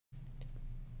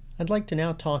I'd like to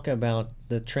now talk about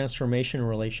the transformation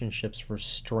relationships for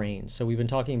strain. So we've been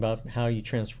talking about how you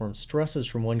transform stresses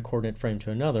from one coordinate frame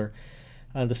to another.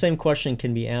 The same question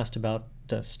can be asked about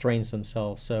strains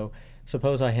themselves. So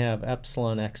suppose I have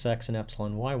epsilon xx and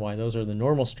epsilon yy. Those are the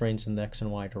normal strains in the x and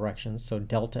y directions. So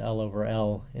delta L over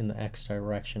L in the x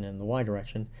direction and the y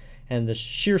direction. And the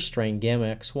shear strain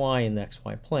gamma xy in the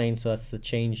xy plane. So that's the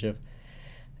change of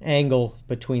angle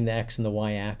between the x and the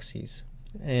y axes.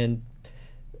 And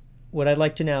what I'd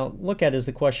like to now look at is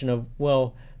the question of,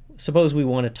 well, suppose we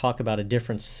want to talk about a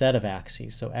different set of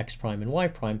axes, so x prime and y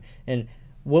prime, and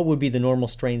what would be the normal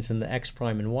strains in the x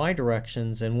prime and y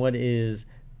directions, and what is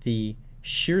the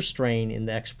shear strain in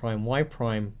the x prime y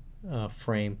prime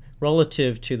frame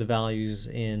relative to the values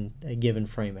in a given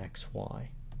frame xy.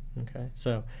 Okay,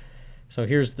 so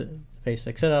here's the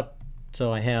basic setup.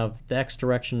 So I have the x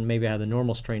direction, maybe I have the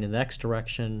normal strain in the x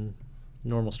direction,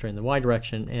 normal strain in the y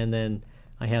direction, and then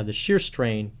I have the shear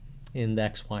strain in the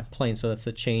xy plane. So that's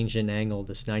a change in angle,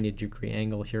 this 90-degree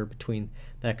angle here between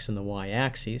the x and the y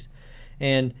axes.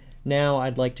 And now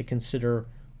I'd like to consider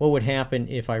what would happen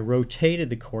if I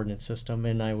rotated the coordinate system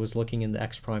and I was looking in the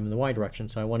x prime and the y direction.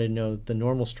 So I wanted to know the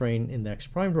normal strain in the x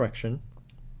prime direction,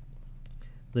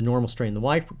 the normal strain in the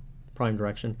y prime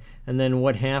direction, and then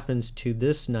what happens to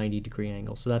this 90-degree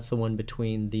angle. So that's the one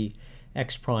between the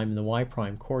x prime and the y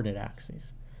prime coordinate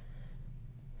axes.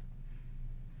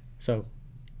 So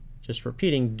just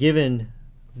repeating, given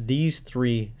these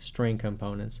three strain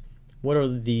components, what are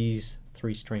these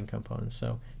three strain components?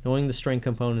 So knowing the strain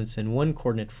components in one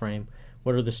coordinate frame,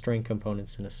 what are the strain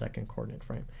components in a second coordinate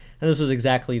frame? And this is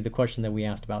exactly the question that we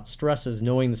asked about stresses.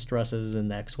 Knowing the stresses in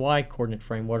the xy coordinate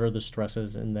frame, what are the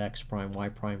stresses in the x prime, y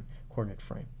prime coordinate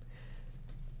frame?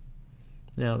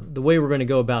 Now, the way we're going to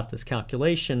go about this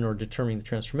calculation or determining the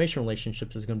transformation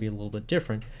relationships is going to be a little bit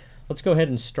different. Let's go ahead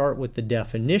and start with the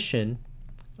definition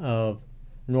of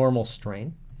normal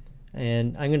strain.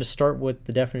 And I'm going to start with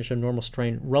the definition of normal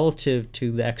strain relative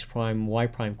to the x prime, y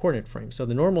prime coordinate frame. So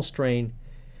the normal strain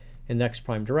in the x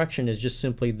prime direction is just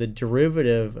simply the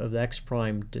derivative of the x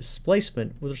prime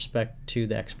displacement with respect to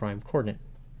the x prime coordinate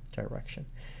direction.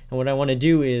 And what I want to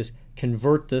do is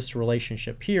convert this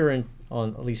relationship here, and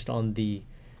at least on the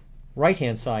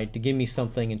right-hand side, to give me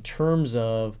something in terms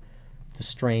of the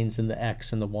strains in the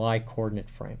x and the y coordinate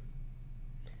frame.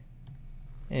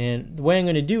 And the way I'm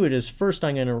going to do it is, first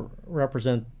I'm going to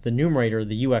represent the numerator,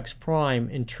 the ux prime,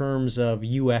 in terms of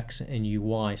ux and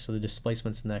uy, so the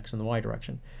displacements in the x and the y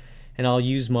direction. And I'll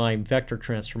use my vector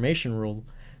transformation rule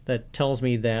that tells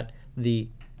me that the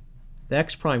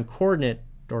x prime coordinate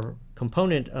or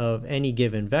component of any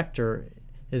given vector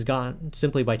is gotten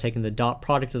simply by taking the dot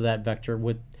product of that vector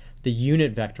with the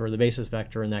unit vector or the basis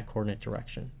vector in that coordinate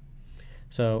direction.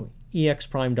 So ex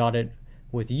prime dotted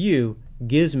with u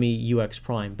gives me ux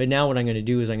prime. But now what I'm going to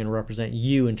do is I'm going to represent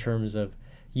u in terms of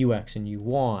ux and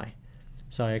uy.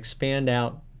 So I expand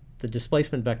out the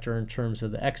displacement vector in terms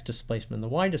of the x displacement and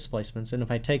the y displacements. And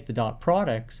if I take the dot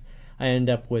products, I end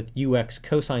up with ux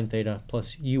cosine theta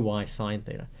plus uy sine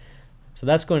theta. So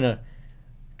that's going to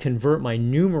convert my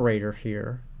numerator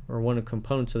here, or one of the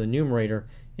components of the numerator,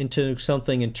 into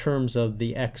something in terms of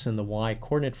the x and the y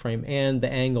coordinate frame and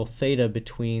the angle theta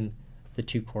between the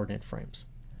two coordinate frames.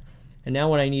 And now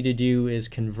what I need to do is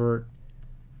convert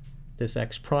this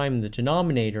x prime in the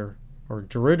denominator, or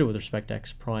derivative with respect to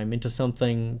x prime, into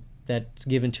something that's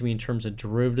given to me in terms of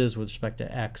derivatives with respect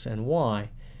to x and y.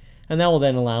 And that will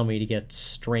then allow me to get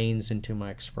strains into my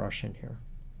expression here.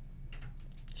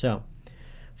 So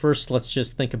first, let's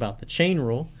just think about the chain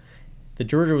rule. The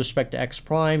derivative with respect to x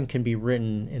prime can be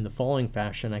written in the following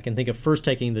fashion. I can think of first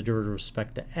taking the derivative with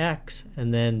respect to x,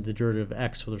 and then the derivative of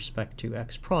x with respect to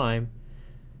x prime,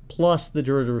 plus the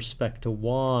derivative with respect to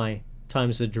y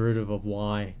times the derivative of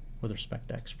y with respect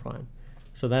to x prime.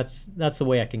 So that's the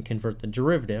way I can convert the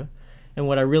derivative. And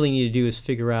what I really need to do is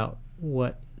figure out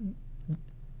what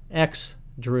x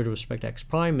derivative with respect to x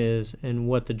prime is and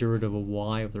what the derivative of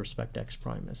y with respect to x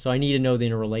prime is. So I need to know the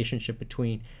interrelationship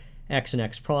between x and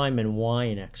x prime and y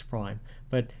and x prime.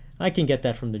 But I can get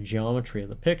that from the geometry of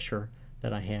the picture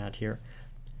that I had here.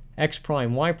 X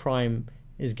prime, y prime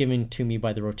is given to me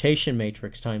by the rotation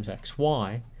matrix times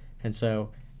xy. And so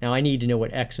now I need to know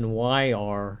what x and y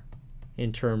are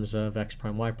in terms of x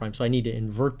prime, y prime. So I need to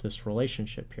invert this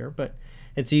relationship here. But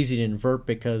it's easy to invert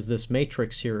because this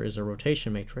matrix here is a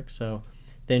rotation matrix. So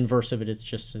the inverse of it is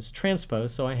just as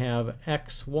transpose. So I have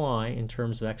xy in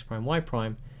terms of x prime, y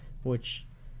prime, which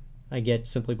I get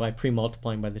simply by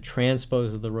pre-multiplying by the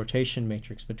transpose of the rotation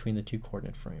matrix between the two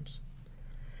coordinate frames.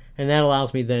 And that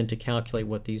allows me then to calculate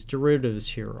what these derivatives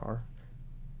here are.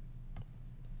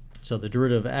 So the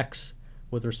derivative of x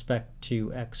with respect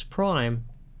to x prime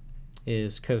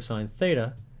is cosine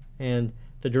theta, and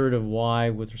the derivative of y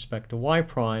with respect to y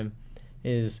prime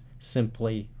is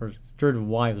simply, or derivative of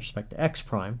y with respect to x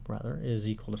prime, rather, is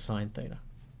equal to sine theta.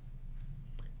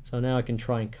 So now I can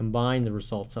try and combine the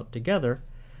results up together.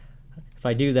 If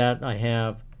I do that, I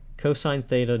have cosine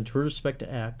theta derivative with respect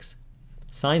to x,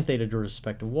 sine theta derivative with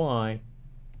respect to y,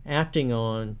 acting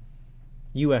on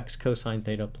ux cosine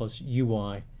theta plus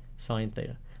uy sine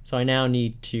theta. So I now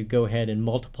need to go ahead and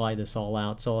multiply this all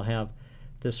out. So I'll have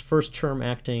this first term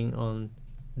acting on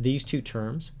these two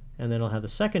terms, and then I'll have the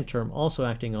second term also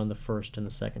acting on the first and the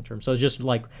second term. So it's just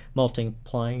like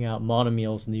multiplying out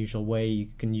monomials in the usual way. You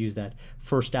can use that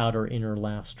first outer inner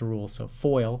last rule, so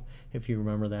FOIL, if you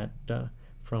remember that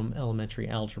from elementary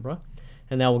algebra.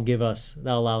 And that will give us,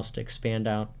 that allow us to expand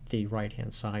out the right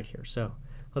hand side here. So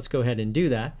let's go ahead and do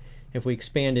that. If we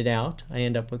expand it out, I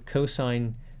end up with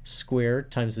cosine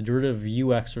squared times the derivative of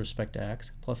ux with respect to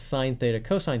x plus sine theta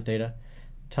cosine theta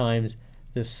times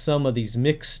the sum of these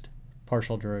mixed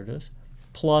partial derivatives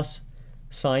plus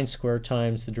sine squared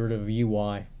times the derivative of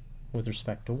uy with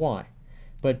respect to y.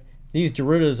 But these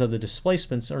derivatives of the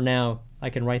displacements are now,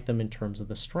 I can write them in terms of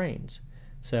the strains.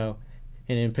 So,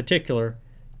 and in particular,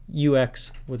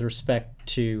 ux with respect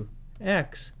to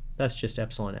x, that's just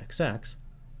epsilon xx.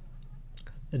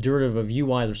 The derivative of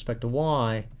uy with respect to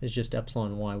y is just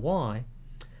epsilon yy.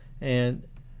 And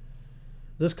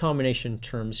this combination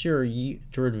terms here,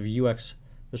 derivative of ux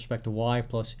with respect to y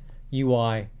plus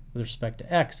uy with respect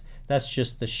to x, that's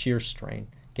just the shear strain,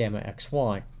 gamma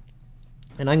xy.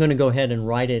 And I'm going to go ahead and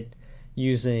write it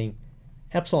using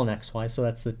epsilon xy, so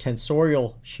that's the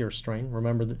tensorial shear strain.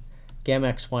 Remember that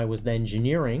gamma xy was the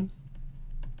engineering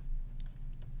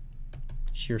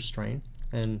shear strain,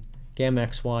 and gamma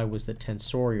xy was the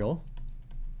tensorial.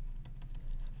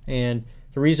 And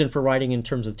the reason for writing in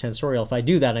terms of tensorial, if I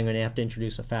do that, I'm going to have to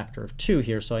introduce a factor of 2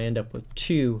 here, so I end up with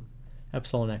 2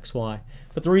 epsilon xy.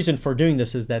 But the reason for doing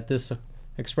this is that this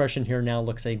expression here now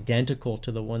looks identical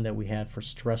to the one that we had for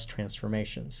stress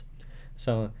transformations.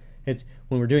 So it's,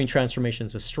 when we're doing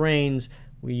transformations of strains,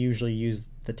 we usually use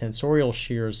the tensorial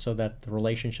shears so that the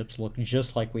relationships look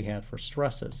just like we had for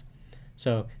stresses.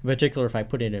 So in particular, if I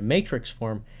put it in matrix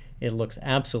form, it looks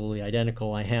absolutely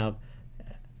identical. I have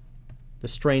the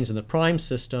strains in the prime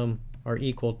system are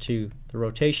equal to the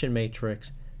rotation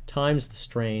matrix times the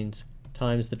strains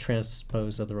times the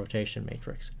transpose of the rotation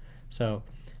matrix. So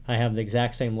I have the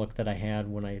exact same look that I had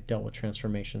when I dealt with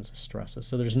transformations of stresses.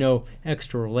 So there's no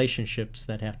extra relationships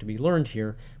that have to be learned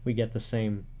here. We get the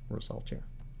same result here.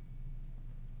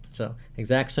 So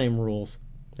exact same rules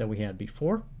that we had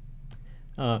before.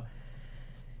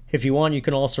 If you want, you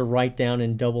can also write down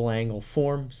in double angle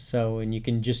form. So, and you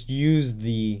can just use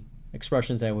the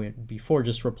expressions that we had before,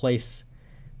 just replace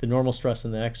the normal stress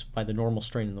in the x by the normal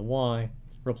strain in the y,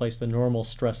 replace the normal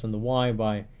stress in the y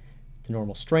by the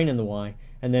normal strain in the y,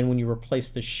 and then when you replace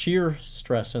the shear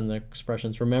stress in the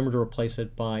expressions, remember to replace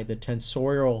it by the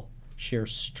tensorial shear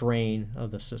strain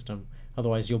of the system.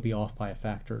 Otherwise, you'll be off by a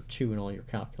factor of 2 in all your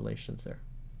calculations there.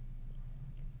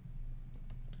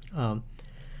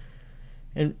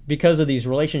 And because of these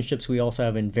relationships, we also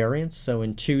have invariance. So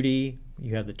in 2D,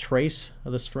 you have the trace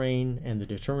of the strain, and the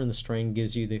determinant of the strain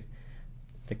gives you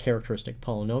the characteristic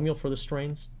polynomial for the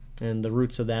strains. And the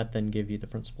roots of that then give you the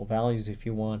principal values if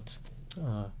you want.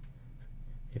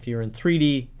 If you're in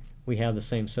 3D, we have the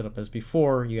same setup as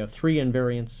before. You have 3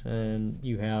 invariants, and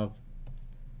you have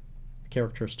the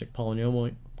characteristic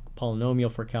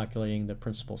polynomial for calculating the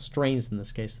principal strains in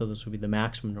this case. So this would be the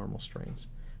maximum normal strains.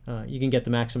 You can get the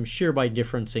maximum shear by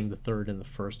differencing the third and the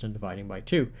first and dividing by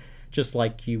 2, just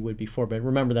like you would before. But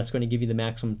remember, that's going to give you the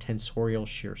maximum tensorial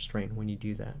shear strain when you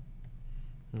do that.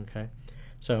 Okay,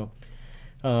 so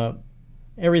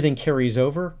everything carries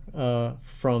over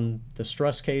from the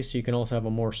stress case. You can also have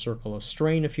a more circular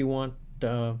strain if you want,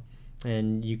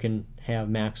 and you can have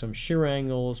maximum shear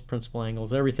angles, principal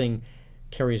angles. Everything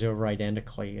carries over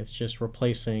identically. It's just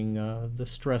replacing the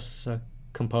stress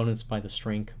components by the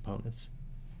strain components.